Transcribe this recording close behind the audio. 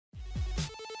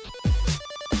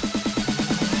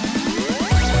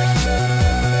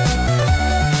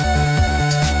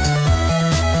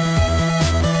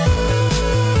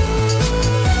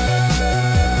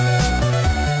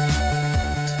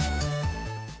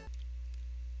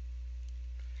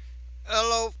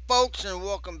Hello folks and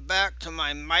welcome back to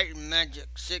my Might and Magic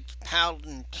 6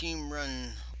 Paladin team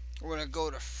run. We're going to go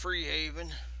to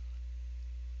Freehaven.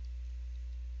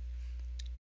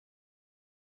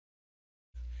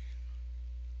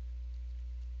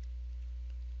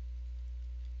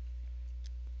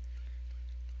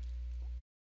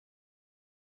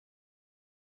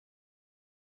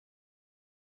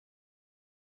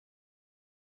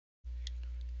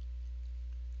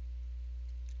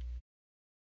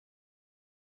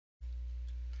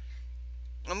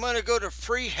 I'm going to go to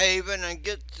Freehaven and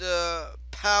get the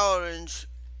Paladins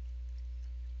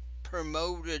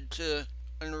promoted to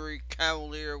honorary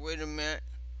Cavalier. Wait a minute,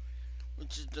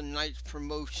 which is the Knight's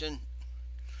promotion.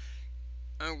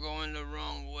 I'm going the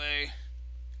wrong way.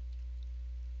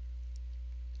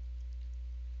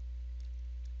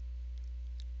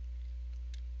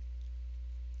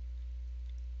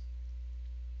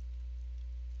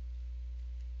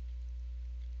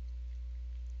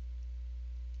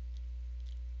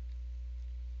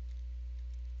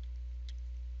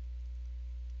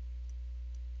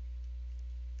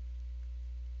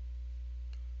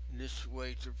 This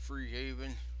way to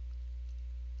Freehaven.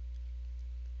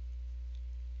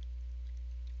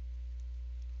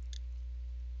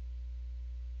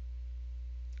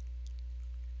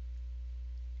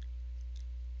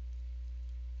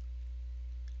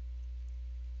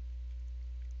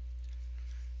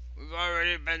 We've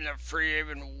already been to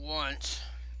Freehaven once.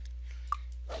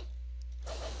 I'm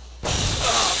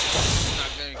not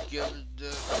going to give it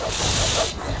the...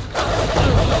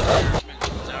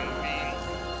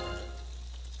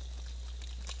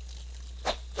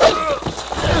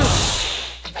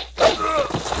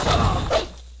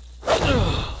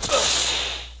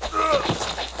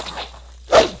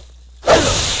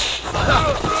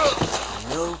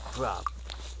 No problem.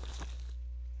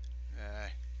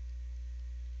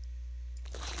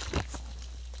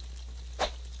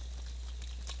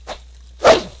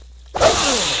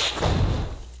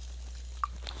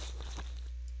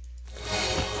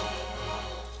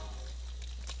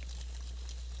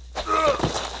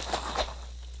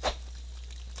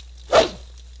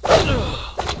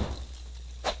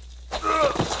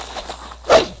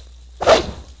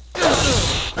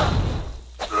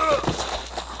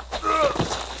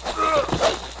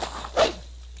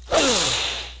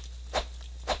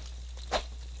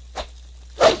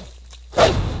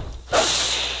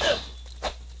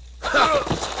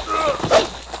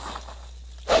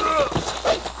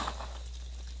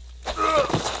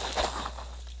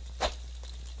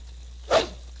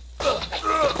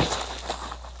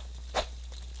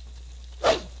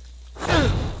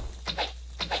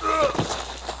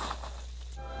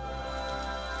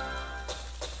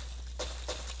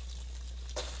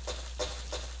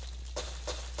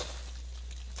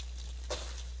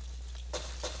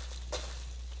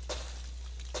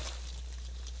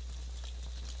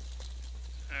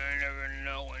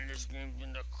 This game's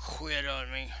gonna quit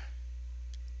on me.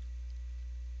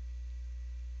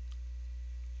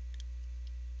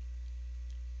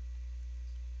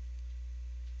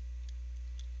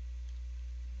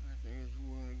 I think it's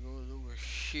gonna go over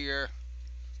here.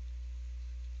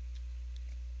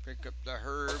 Pick up the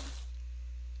herb.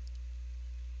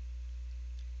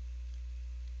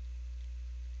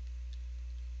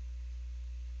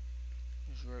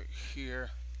 It's right here.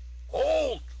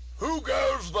 Halt! Who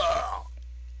goes there?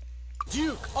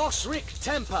 Duke Osric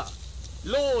Temper,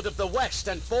 Lord of the West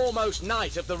and foremost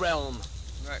knight of the realm.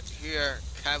 Right here,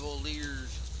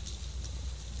 Cavaliers.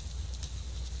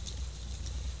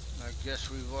 I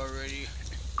guess we've already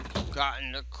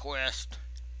gotten the quest.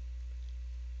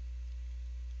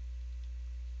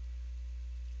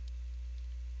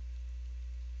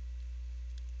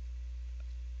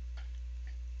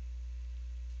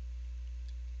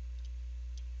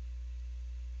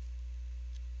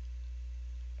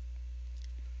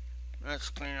 Let's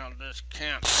clean out this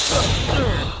camp.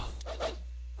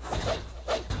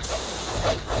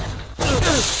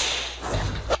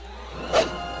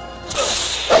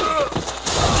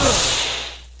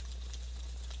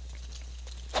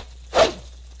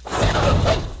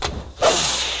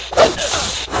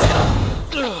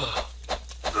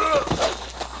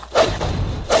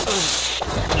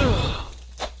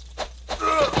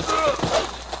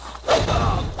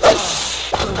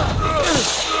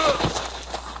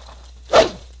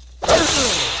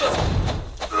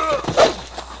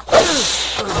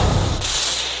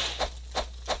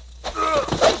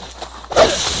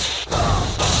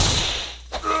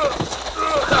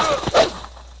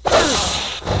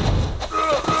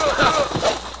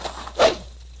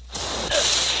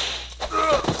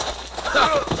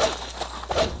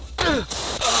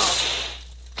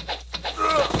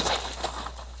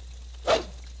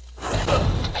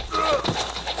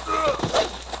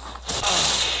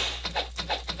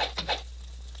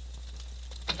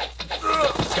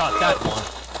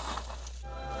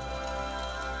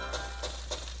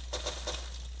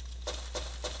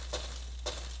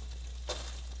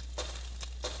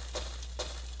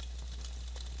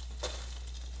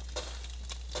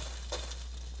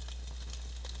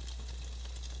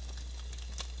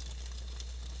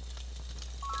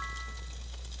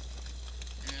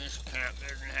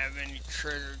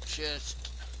 treasure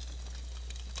chest.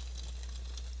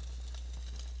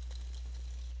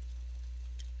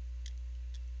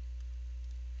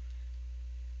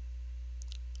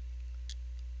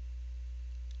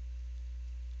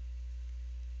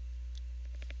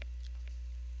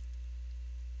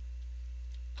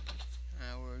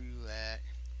 Where are you at?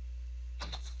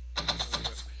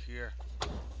 Over here.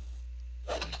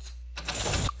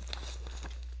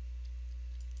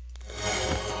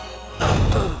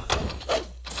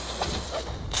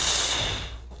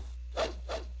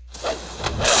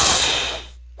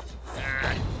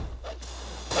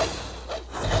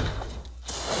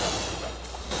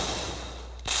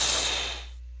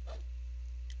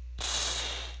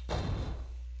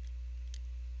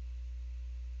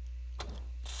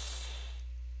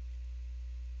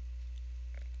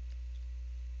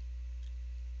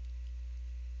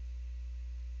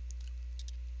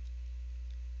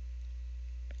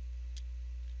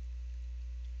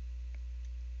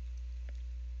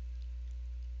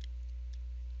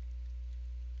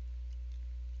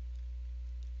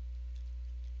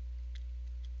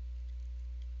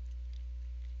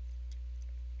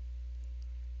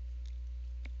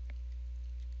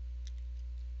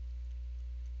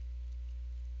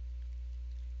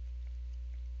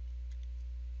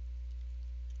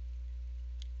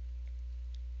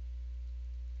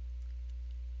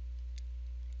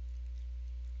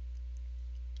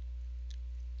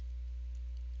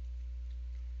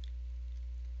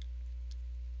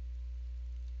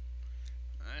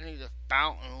 I need a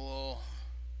fountain will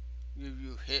give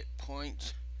you hit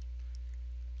points.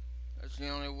 That's the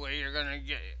only way you're gonna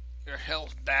get your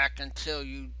health back until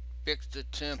you fix the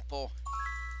temple.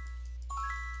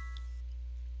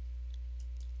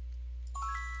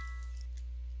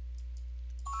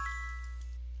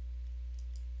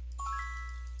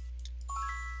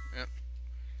 Yep.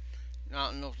 I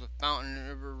don't know if the fountain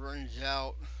ever runs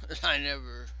out. I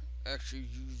never actually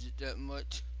use it that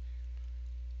much.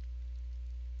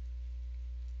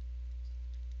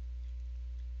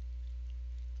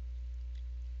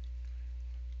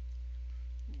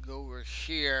 Go over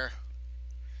here.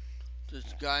 This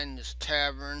guy in this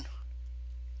tavern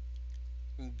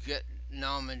can get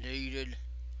nominated.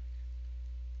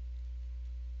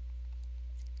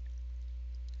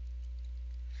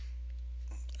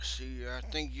 See, I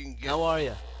think you can get How are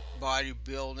you?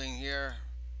 bodybuilding here,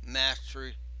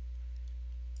 mastery.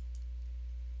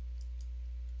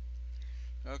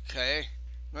 Okay,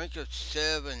 rank of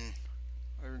 7.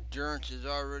 Our endurance is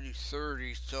already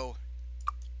 30, so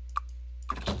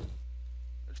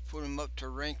let's put him up to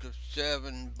rank of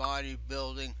 7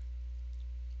 bodybuilding.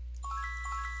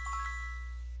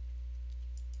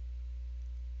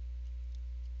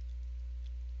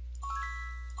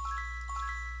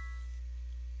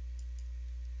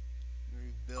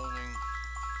 Rebuilding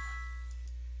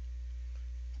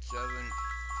 7.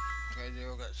 Okay, they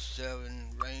all got 7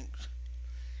 ranks.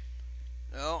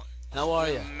 Well, How are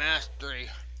you? mastery.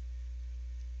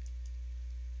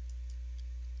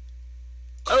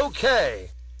 Okay.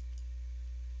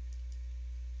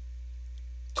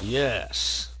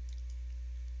 Yes.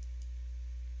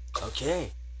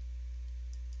 Okay.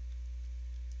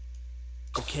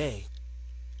 Okay.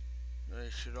 They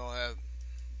should all have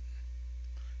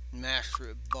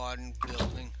mastery at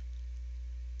bodybuilding.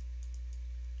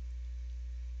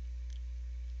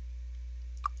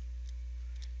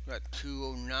 Got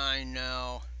 209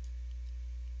 now.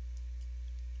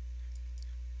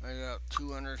 I got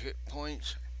 200 hit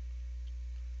points.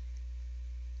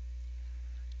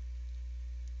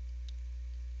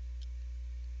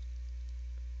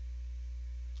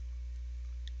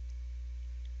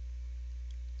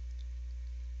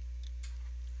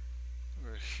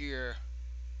 Over here.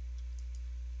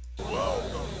 Nomination.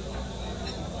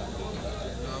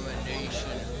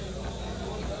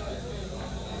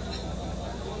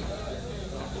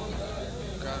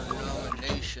 Got a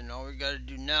nomination. All we gotta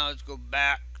do now is go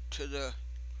back to the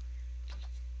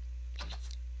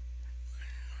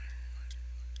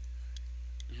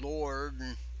Lord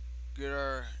and get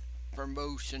our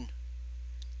promotion.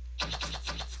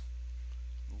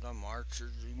 I'm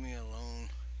archers, leave me alone.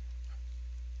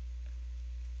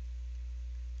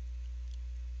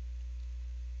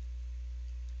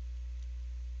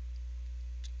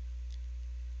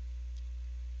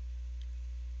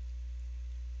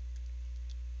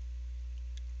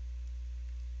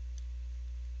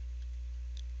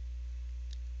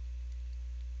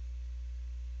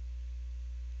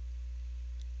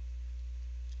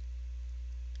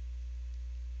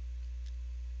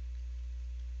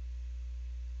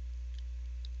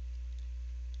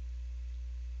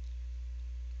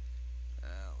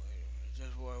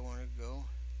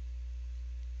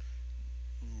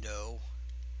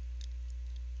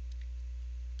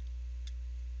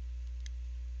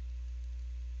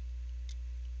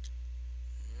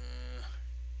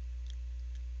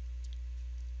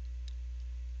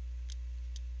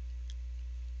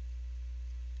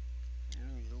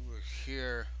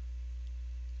 here.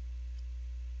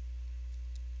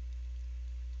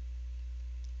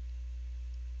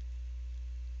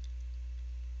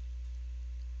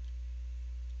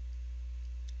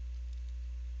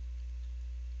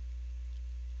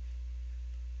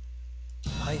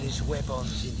 Hide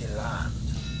weapons in the land.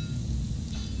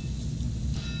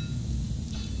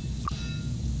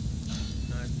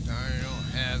 I don't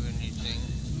have anything.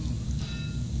 Ooh.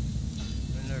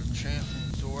 Another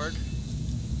champion sword.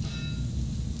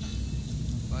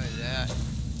 Buy that.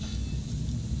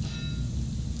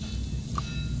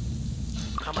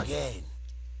 Come again.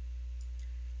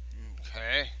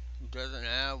 Okay. Who doesn't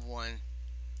have one?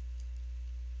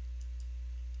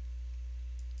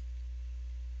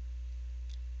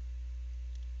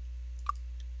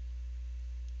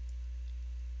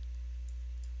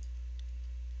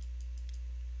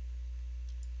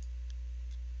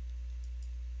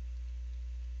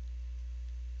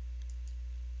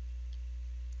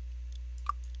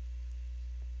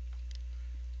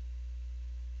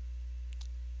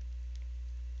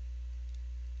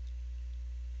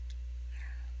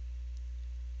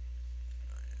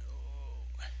 Oh.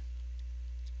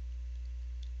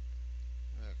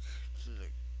 Look, this is a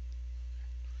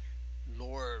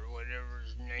Lord, whatever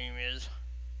his name is.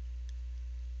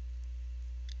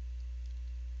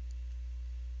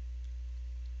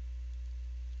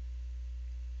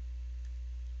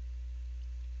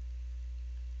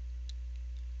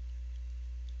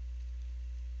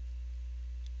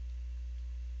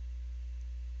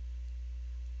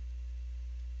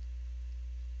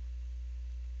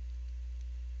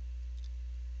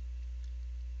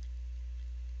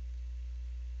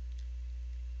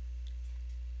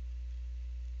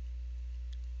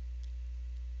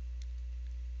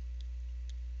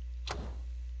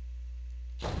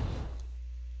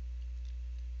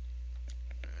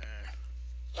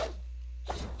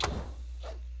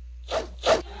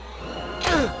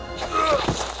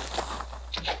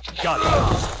 Got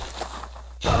it.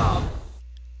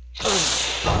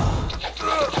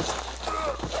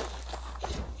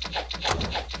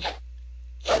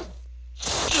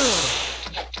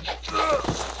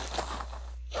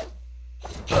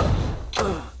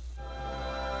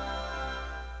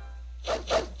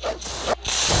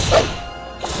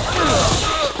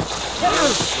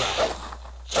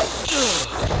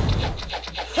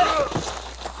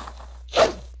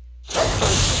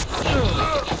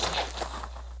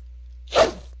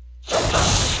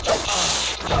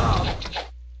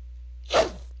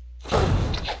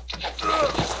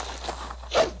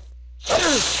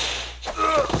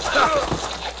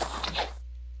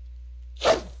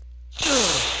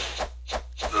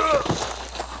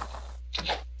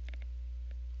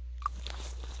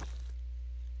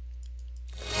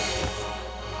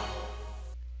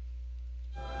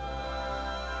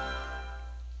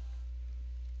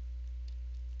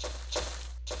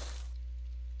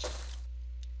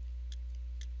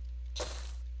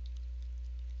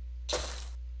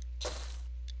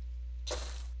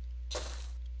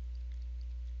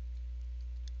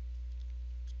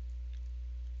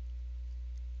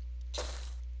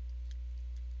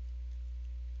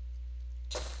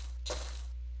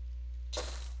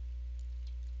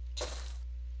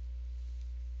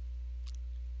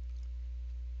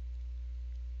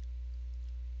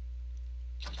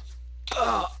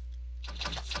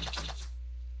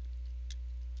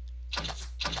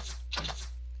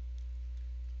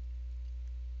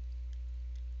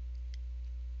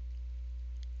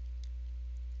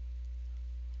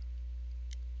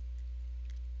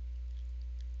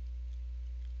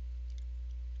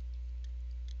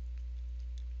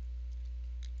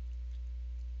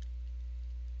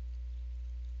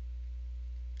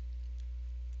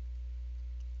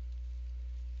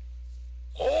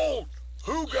 Halt!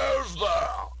 Who goes there?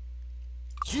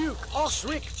 Duke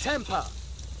Osric Temper,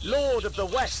 Lord of the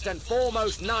West and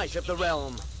foremost knight of the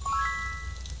realm.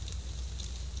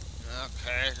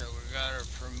 Okay, so we got our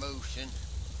promotion.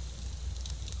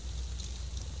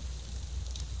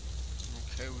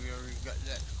 Okay, we already got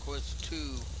that quest 2.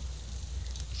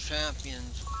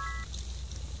 Champions.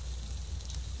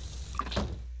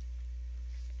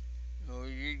 Oh,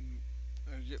 you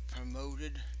get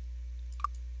promoted.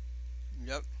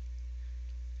 Yep.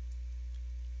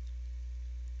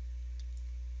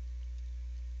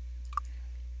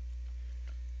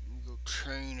 Go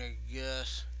train, I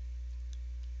guess.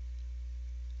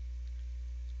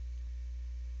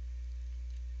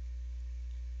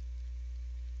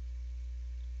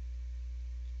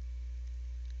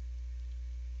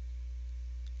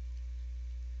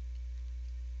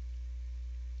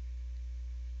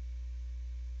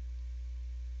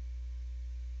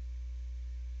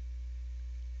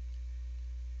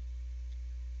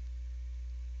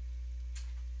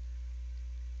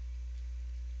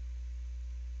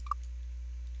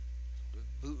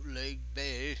 Bootleg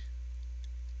Bay.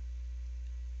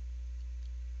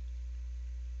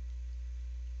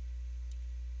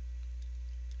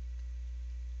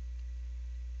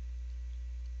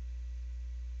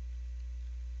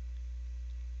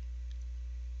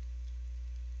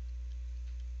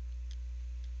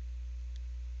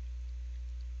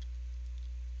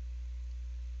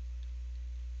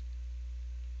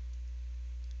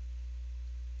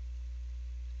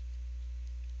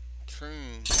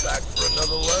 Train. Back for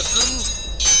another lesson?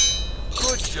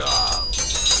 Good job.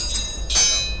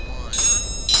 Got one,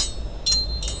 huh?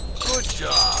 Good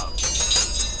job.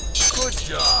 Good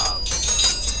job.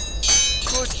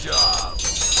 Good job.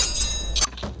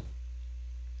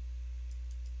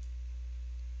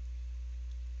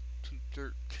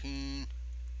 213,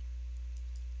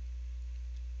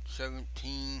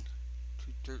 17,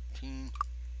 213,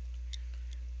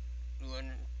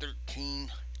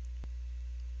 213.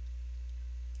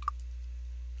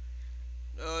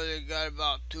 Oh, they got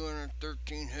about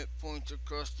 213 hit points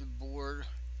across the board.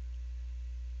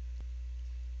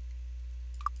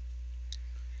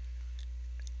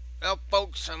 Well,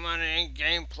 folks, I'm gonna end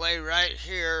gameplay right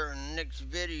here in the next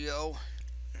video.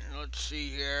 And let's see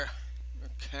here, the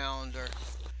calendar,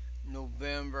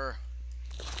 November.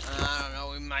 I don't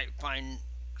know. We might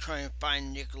try and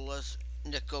find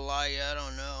Nikolai. I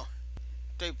don't know.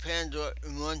 Depends what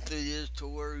month it is to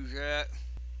where he's at.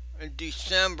 In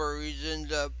December, he's in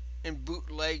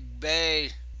Bootleg Bay.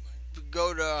 If you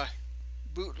go to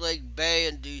Bootleg Bay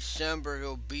in December,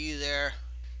 he'll be there.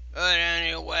 But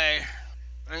anyway,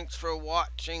 thanks for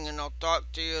watching, and I'll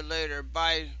talk to you later.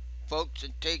 Bye, folks,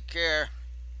 and take care.